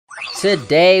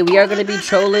Today, we are going to be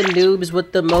trolling noobs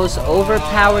with the most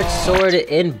overpowered sword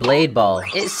in Blade Ball.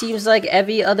 It seems like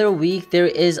every other week there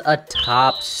is a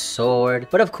top sword,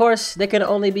 but of course, there can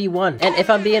only be one. And if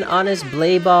I'm being honest,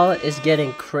 Blade Ball is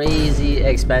getting crazy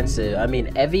expensive. I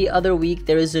mean, every other week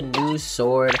there is a new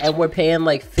sword, and we're paying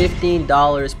like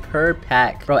 $15 per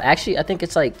pack. Bro, actually, I think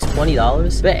it's like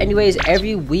 $20. But anyways,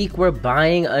 every week we're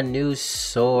buying a new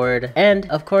sword. And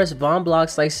of course,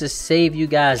 Roblox likes to save you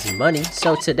guys money.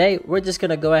 So today, we're just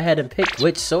gonna go ahead and pick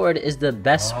which sword is the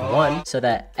best one so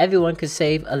that everyone can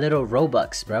save a little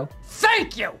Robux, bro.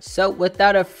 Thank you! So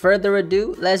without a further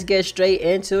ado, let's get straight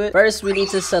into it. First, we need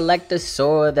to select the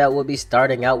sword that we'll be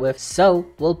starting out with. So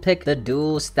we'll pick the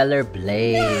dual stellar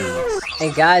blades.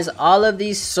 And guys, all of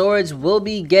these swords will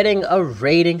be getting a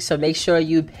rating, so make sure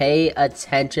you pay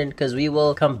attention because we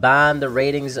will combine the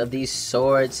ratings of these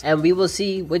swords and we will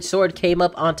see which sword came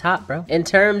up on top, bro. In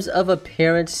terms of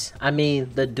appearance, I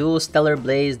mean, the dual stellar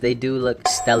blades, they do look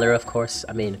stellar, of course.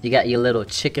 I mean, you got your little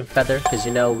chicken feather because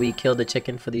you know we killed the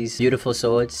chicken for these beautiful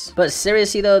swords. But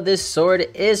seriously though, this sword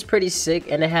is pretty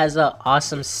sick and it has an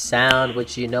awesome sound,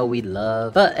 which you know we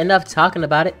love. But enough talking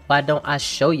about it, why don't I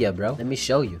show you, bro? Let me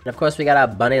show you. And of course, we got our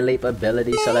bunny leap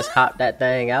ability, so let's hop that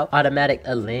thing out. Automatic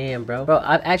alarm, bro. Bro,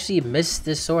 I've actually missed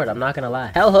this sword, I'm not gonna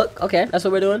lie. Hell hook, okay, that's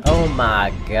what we're doing. Oh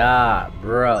my god,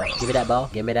 bro. Give me that ball,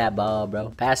 give me that ball, bro.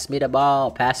 Pass me the ball,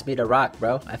 pass me the rock,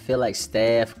 bro. I feel like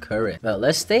Steph Curry. But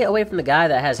let's stay away from the guy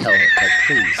that has hell hook, like,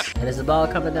 please. And is the ball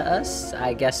coming to us?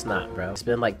 I guess not, bro. It's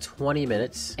been like 20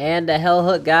 minutes. And the hell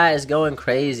hook guy is going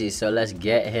crazy, so let's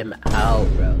get him out,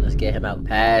 bro. Let's get him out.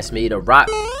 Pass me the rock.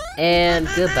 And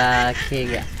goodbye, King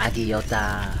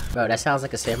Agiota. Bro, that sounds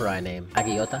like a samurai name.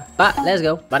 Agiota. But let's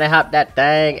go. But I hop that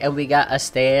thing and we got a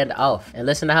standoff. And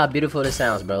listen to how beautiful this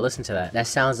sounds, bro. Listen to that. That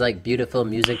sounds like beautiful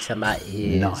music to my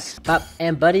ears. Nice. Pop.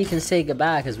 And Buddy can say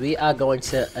goodbye because we are going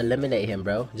to eliminate him,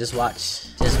 bro. Just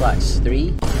watch. Just watch.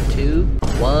 3, 2,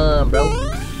 1, bro.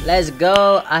 Let's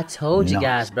go. I told you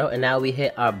guys, bro. And now we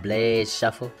hit our blade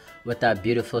shuffle with our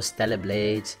beautiful stellar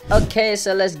blades. Okay,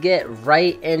 so let's get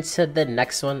right into the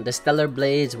next one. The stellar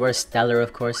blades were stellar,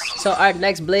 of course. So our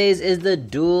next blades is the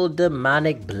dual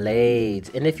demonic blades.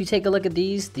 And if you take a look at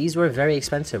these were very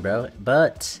expensive, bro.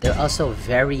 But they're also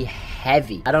very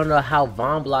heavy. I don't know how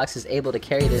Roblox is able to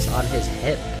carry this on his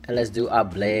hip. And let's do our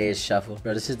blade shuffle.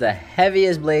 Bro, this is the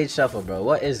heaviest blade shuffle, bro.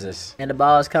 What is this? And the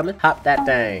ball is coming. Hop that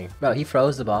thing. Bro, he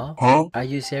froze the ball. Huh? Are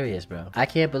you serious, bro? I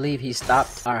can't believe he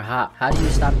stopped our hop. How do you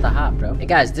stop the hop, bro? And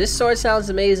guys, this sword sounds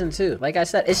amazing too. Like I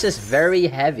said, it's just very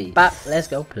heavy. Bop, let's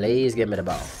go. Please give me the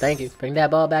ball. Thank you. Bring that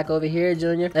ball back over here,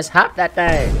 Junior. Let's hop that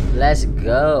thing. Let's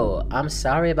go. I'm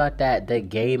sorry about that. The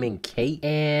gaming Kate.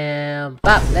 And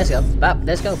bop, let's go. Bop,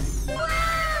 let's go.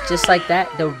 Just like that,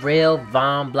 the real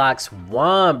Roblox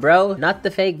won, bro. Not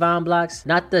the fake Roblox,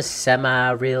 not the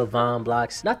semi-real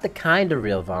Roblox, not the kind of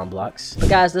real Roblox. But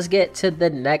guys, let's get to the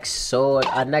next sword.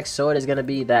 Our next sword is gonna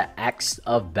be the Axe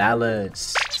of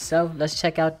Balance. So let's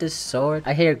check out this sword.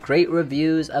 I hear great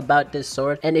reviews about this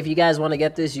sword. And if you guys want to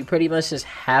get this, you pretty much just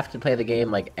have to play the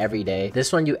game like every day.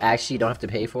 This one you actually don't have to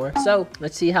pay for. So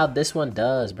let's see how this one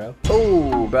does, bro.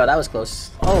 Oh, bro, that was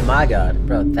close. Oh my god,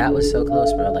 bro, that was so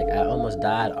close, bro. Like I almost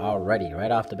died already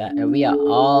right off the bat. And we are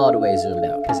all the way zoomed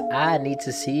out because I need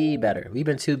to see better. We've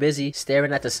been too busy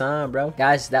staring at the sun, bro.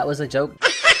 Guys, that was a joke.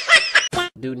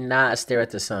 Do not stare at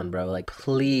the sun, bro. Like,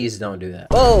 please don't do that.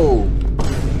 Whoa.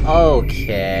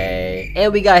 Okay.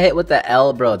 And we got hit with the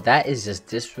L, bro. That is just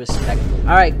disrespectful.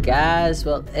 Alright, guys.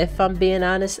 Well, if I'm being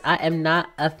honest, I am not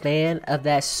a fan of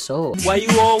that sword. Why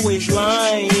you always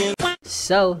lying?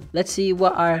 So, let's see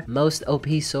what our most OP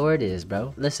sword is,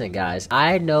 bro. Listen, guys,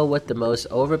 I know what the most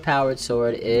overpowered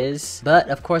sword is, but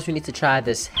of course we need to try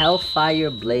this Hellfire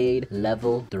Blade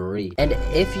level 3. And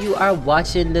if you are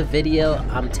watching the video,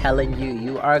 I'm telling you,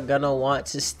 you are gonna want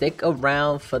to stick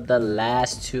around for the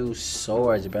last two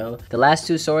swords, bro. The last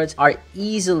two swords are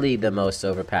easily the most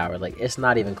overpowered. Like, it's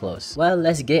not even close. Well,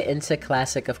 let's get into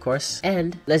classic, of course,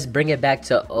 and let's bring it back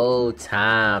to old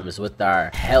times with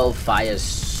our Hellfire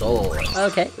sword.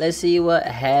 Okay, let's see what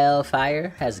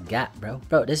Hellfire has got, bro.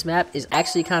 Bro, this map is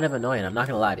actually kind of annoying. I'm not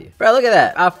gonna lie to you. Bro, look at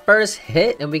that. Our first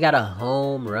hit, and we got a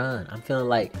home run. I'm feeling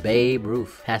like Babe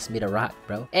Ruth. Pass me the rock,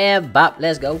 bro. And bop,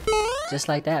 let's go. Just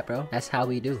like that, bro. That's how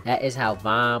we do. That is how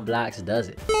Roblox does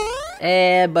it.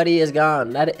 And Buddy is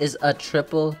gone. That is a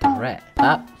triple threat.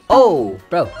 Bop. Oh,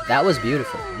 bro, that was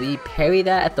beautiful. We parried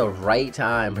that at the right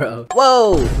time, bro.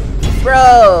 Whoa,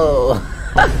 bro.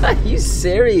 You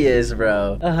serious,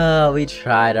 bro? We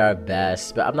tried our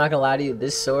best, but I'm not gonna lie to you,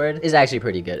 this sword is actually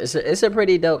pretty good. It's a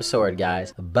pretty dope sword,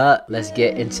 guys. But let's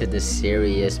get into the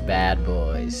serious bad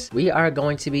boys. We are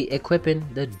going to be equipping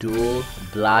the dual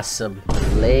blossom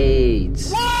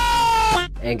blades.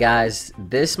 And guys,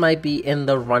 this might be in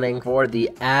the running for the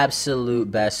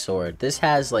absolute best sword. This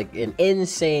has like an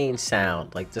insane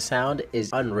sound. Like the sound is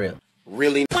unreal.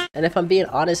 Really? And if I'm being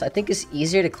honest, I think it's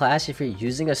easier to clash if you're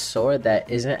using a sword that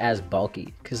isn't as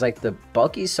bulky. Cause like the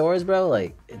bulky swords, bro,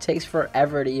 like it takes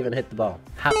forever to even hit the ball.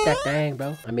 Hop that thing,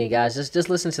 bro. I mean, guys, just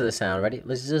listen to the sound. Ready?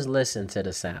 Let's just listen to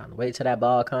the sound. Wait till that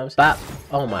ball comes. Bop.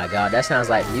 Oh my God, that sounds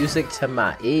like music to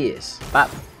my ears. Bop.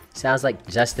 Sounds like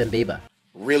Justin Bieber.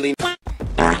 Really?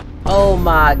 Oh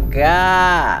my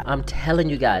God. I'm telling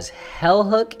you guys, Hell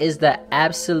Hook is the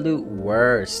absolute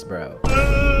worst, bro.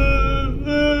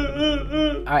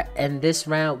 Alright, and this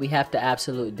round we have to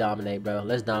absolutely dominate, bro.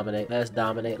 Let's dominate. Let's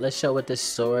dominate. Let's show what this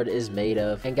sword is made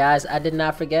of. And guys, I did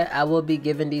not forget, I will be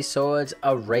giving these swords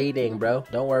a rating, bro.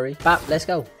 Don't worry. Pop, let's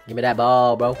go. Give me that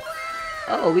ball, bro.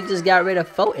 Oh, we just got rid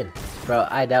of foltyn. Bro,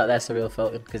 I doubt that's the real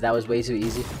foltyn because that was way too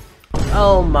easy.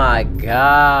 Oh my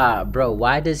God, bro,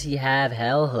 why does he have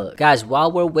Hell Hook? Guys, while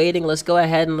we're waiting, let's go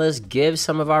ahead and let's give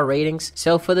some of our ratings.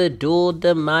 So for the dual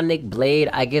demonic blade,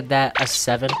 I give that a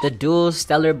 7. The dual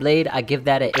stellar blade, I give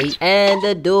that an 8. And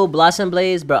the dual blossom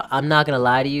blades, bro, I'm not gonna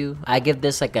lie to you, I give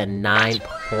this like a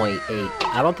 9.8.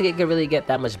 I don't think it could really get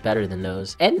that much better than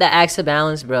those. And the axe of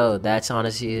balance, bro, that's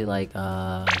honestly like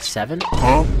 7?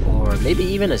 Or maybe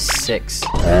even a 6.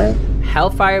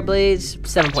 Hellfire blades,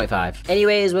 7.5.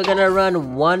 Anyways, we're gonna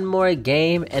run one more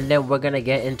game and then we're gonna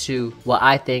get into what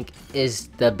I think is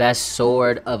the best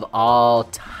sword of all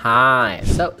time.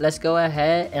 So let's go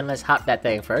ahead and let's hop that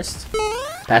thing first.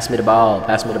 Pass me the ball,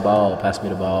 pass me the ball, pass me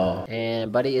the ball. And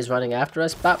buddy is running after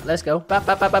us. Bop, let's go. Bop,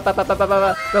 bop, bop, bop, bop, bop, bop,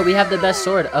 bop. Bro, we have the best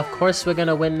sword. Of course we're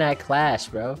gonna win that clash,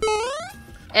 bro.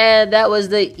 And that was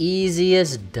the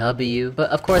easiest W.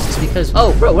 But of course it's because,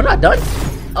 oh bro, we're not done.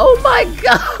 Oh my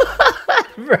God.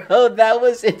 Bro, that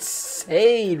was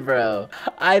insane, bro.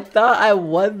 I thought I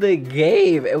won the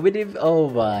game and we didn't. Oh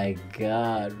my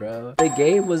God, bro. The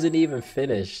game wasn't even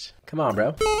finished. Come on,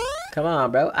 bro. Come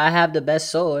on, bro. I have the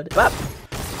best sword. Bop.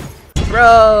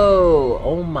 Bro,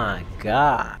 oh my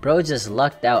God. Bro just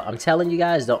lucked out. I'm telling you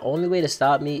guys, the only way to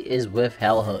stop me is with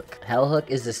Hell Hook. Hell Hook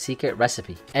is the secret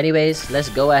recipe. Anyways, let's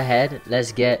go ahead.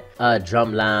 Let's get a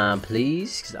drum line,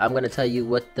 please. 'Cause I'm gonna tell you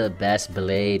what the best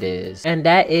blade is. And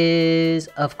that is,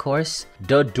 of course,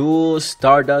 the dual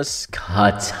Stardust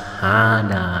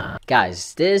Katana.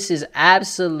 Guys, this is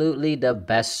absolutely the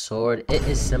best sword. It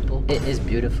is simple. It is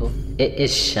beautiful. It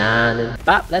is shining.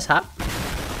 Bop, let's hop.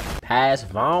 Pass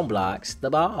Von blocks the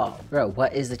ball. Bro,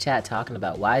 what is the chat talking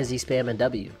about? Why is he spamming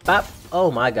W? Pop.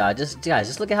 Oh my God. Guys,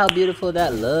 just look at how beautiful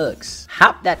that looks.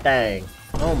 Hop that thing.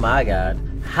 Oh my God.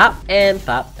 Hop and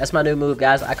pop. That's my new move,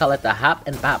 guys. I call it the hop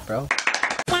and pop, bro.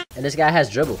 And this guy has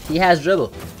dribble. He has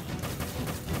dribble.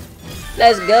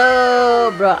 Let's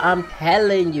go, bro. I'm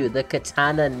telling you, the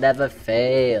katana never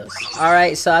fails.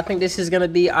 Alright, so I think this is gonna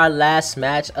be our last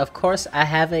match. Of course, I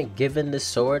haven't given the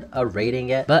sword a rating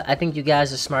yet, but I think you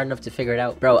guys are smart enough to figure it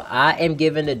out. Bro, I am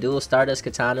giving the dual Stardust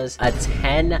Katanas a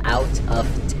 10 out of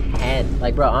 10.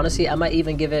 Like, bro, honestly, I might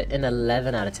even give it an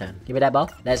 11 out of 10. Give me that ball.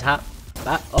 Let's hop.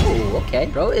 Oh, okay.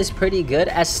 Bro is pretty good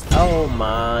as— oh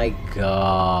my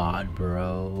God,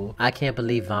 bro. I can't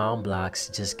believe Von Blocks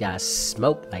just got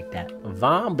smoked like that.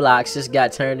 Von Blocks just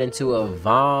got turned into a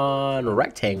Von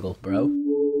rectangle, bro.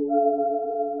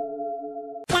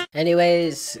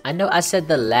 Anyways, I know I said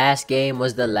the last game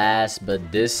was the last,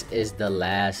 but this is the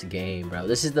last game, bro.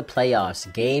 This is the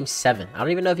playoffs, game 7. I don't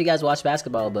even know if you guys watch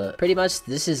basketball, but pretty much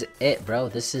this is it, bro.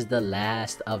 This is the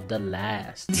last of the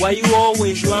last. Why you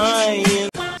always lying?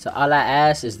 So all I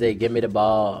ask is they give me the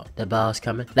ball. The ball's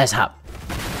coming. Let's hop.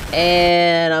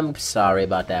 And I'm sorry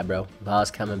about that, bro.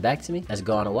 Ball's coming back to me. Let's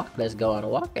go on a walk. Let's go on a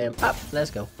walk and pop.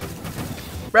 Let's go.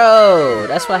 Bro,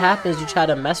 that's what happens. You try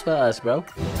to mess with us, bro.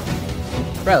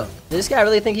 Bro, does this guy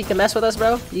really think he can mess with us,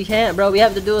 bro? You can't, bro. We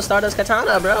have to do a Stardust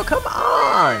Katana, bro. Come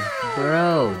on.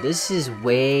 Bro, this is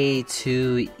way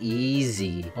too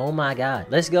easy. Oh my God.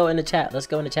 Let's go in the chat. Let's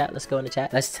go in the chat. Let's go in the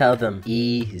chat. Let's tell them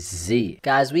easy.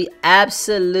 Guys, we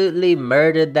absolutely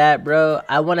murdered that, bro.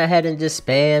 I went ahead and just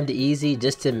spammed easy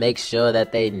just to make sure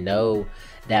that they know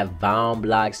that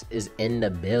Roblox is in the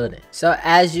building. So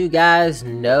as you guys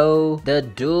know, the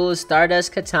dual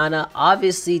Stardust Katana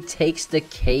obviously takes the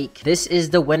cake. This is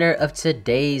the winner of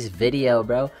today's video,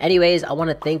 bro. Anyways, I want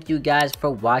to thank you guys for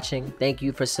watching. Thank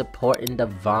you for supporting the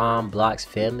Roblox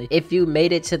family. If you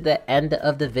made it to the end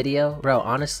of the video, bro,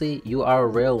 honestly, you are a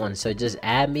real one. So just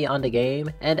add me on the game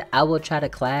and I will try to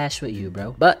clash with you,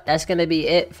 bro. But that's gonna be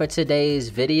it for today's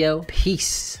video.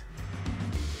 Peace.